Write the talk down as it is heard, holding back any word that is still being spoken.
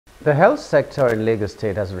The health sector in Lagos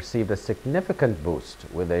State has received a significant boost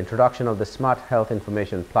with the introduction of the Smart Health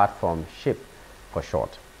Information Platform, SHIP for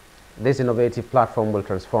short. This innovative platform will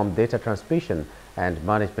transform data transmission and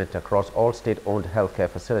management across all state-owned healthcare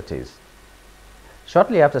facilities.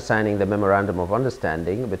 Shortly after signing the Memorandum of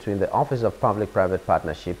Understanding between the Office of Public-Private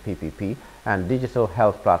Partnership (PPP) and Digital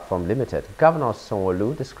Health Platform Limited, Governor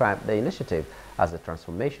Sanwo-Olu described the initiative as a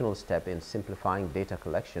transformational step in simplifying data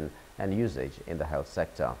collection and usage in the health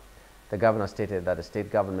sector. The governor stated that the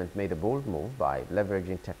state government made a bold move by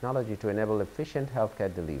leveraging technology to enable efficient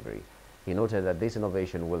healthcare delivery. He noted that this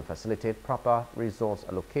innovation will facilitate proper resource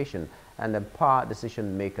allocation and empower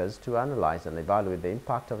decision makers to analyze and evaluate the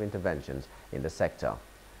impact of interventions in the sector.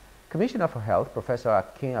 Commissioner for Health, Professor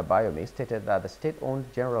Akin Abayomi, stated that the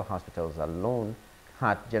state-owned general hospitals alone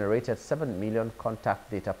had generated 7 million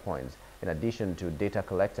contact data points in addition to data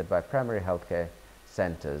collected by primary healthcare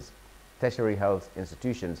centers, tertiary health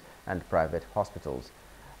institutions, and private hospitals.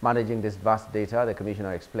 Managing this vast data, the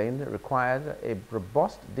Commissioner explained, required a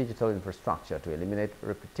robust digital infrastructure to eliminate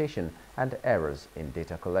repetition and errors in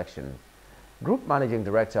data collection. Group Managing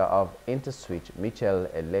Director of InterSwitch, Michel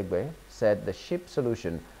Elegbe, said the SHIP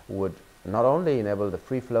solution would not only enable the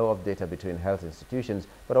free flow of data between health institutions,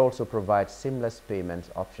 but also provide seamless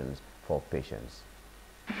payment options for patients.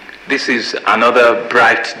 This is another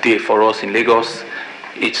bright day for us in Lagos.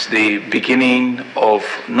 It's the beginning of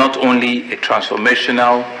not only a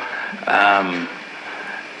transformational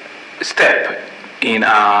step in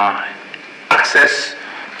our access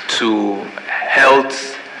to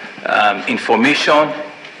health information,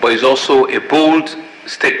 but it's also a bold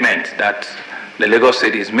statement that the Lagos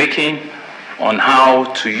State is making on how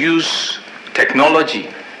to use technology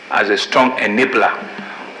as a strong enabler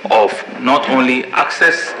of not only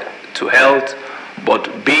access to health,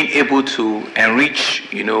 but being able to enrich,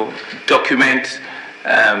 document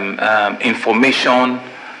information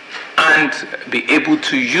and be able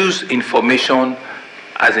to use information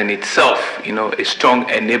as in itself, a strong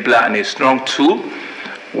enabler and a strong tool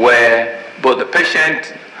where both the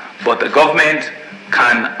patient, but the government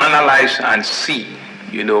can analyze and see,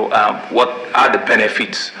 what are the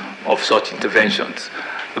benefits of such interventions.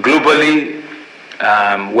 Globally,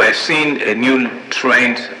 we're seeing a new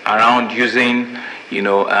trend around using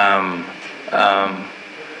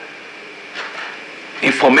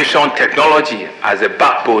information technology as a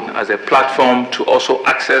backbone, as a platform to also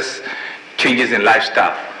access changes in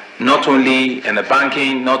lifestyle, not only in the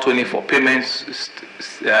banking, not only for payments,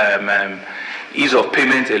 ease of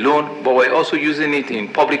payment alone, but we're also using it in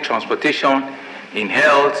public transportation, in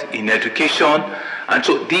health, in education. And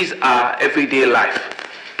so these are everyday life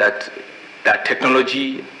that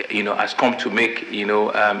technology has come to make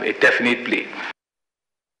a definite play.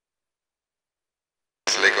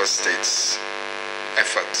 Lagos State's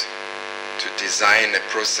effort to design a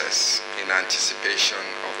process in anticipation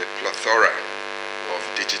of a plethora of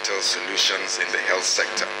digital solutions in the health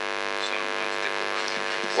sector.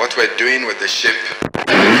 What we're doing with the SHIP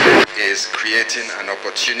is creating an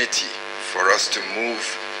opportunity for us to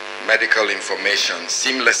move medical information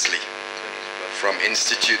seamlessly from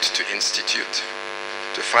institute to institute,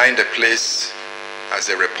 to find a place as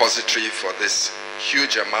a repository for this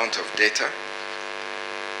huge amount of data.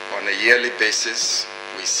 On a yearly basis,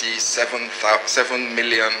 we see 7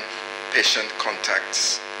 million patient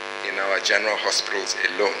contacts in our general hospitals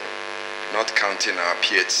alone, not counting our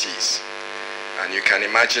PHCs. And you can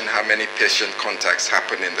imagine how many patient contacts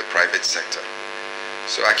happen in the private sector.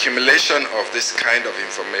 So accumulation of this kind of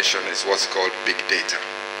information is what's called big data.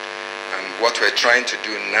 And what we're trying to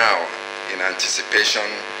do now in anticipation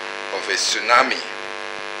of a tsunami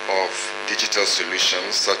of digital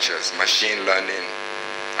solutions such as machine learning,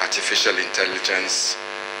 artificial intelligence,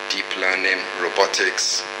 deep learning,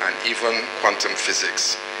 robotics, and even quantum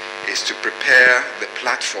physics is to prepare the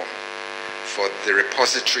platform for the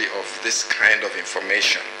repository of this kind of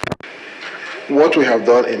information. What we have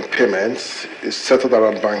done in payments is centered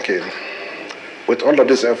around banking. With all of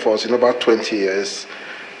these efforts, in about 20 years,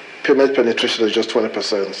 payment penetration is just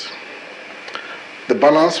 20%. The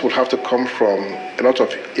balance will have to come from a lot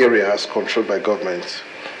of areas controlled by government.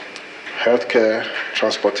 Healthcare,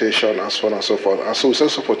 transportation, and so on and so forth. And so we saw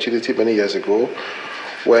this opportunity many years ago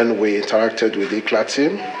when we interacted with the ICLA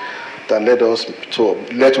team that led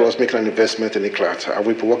to us making an investment in ICLA, and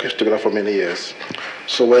we've been working together for many years.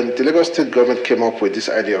 So when the Lagos State government came up with this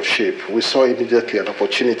idea of SHIP, we saw immediately an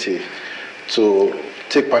opportunity to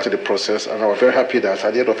take part in the process, and I was very happy that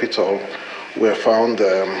at the end of it all, we were found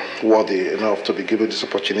worthy enough to be given this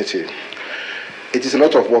opportunity. It is a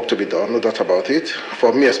lot of work to be done, no doubt about it.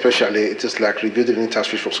 For me especially, it is like rebuilding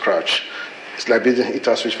InterSwitch from scratch. It's like building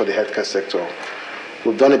ITA switch for the healthcare sector.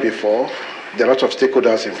 We've done it before. There are a lot of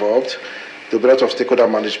stakeholders involved. There'll be a lot of stakeholder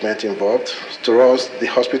management involved. To us, the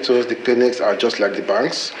hospitals, the clinics are just like the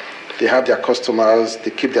banks. They have their customers,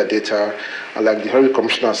 they keep their data, and like the Honorable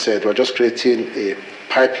Commissioner said, we're just creating a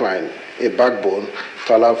pipeline, a backbone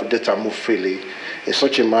to allow data move freely in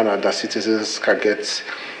such a manner that citizens can get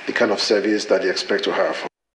the kind of service that they expect to have.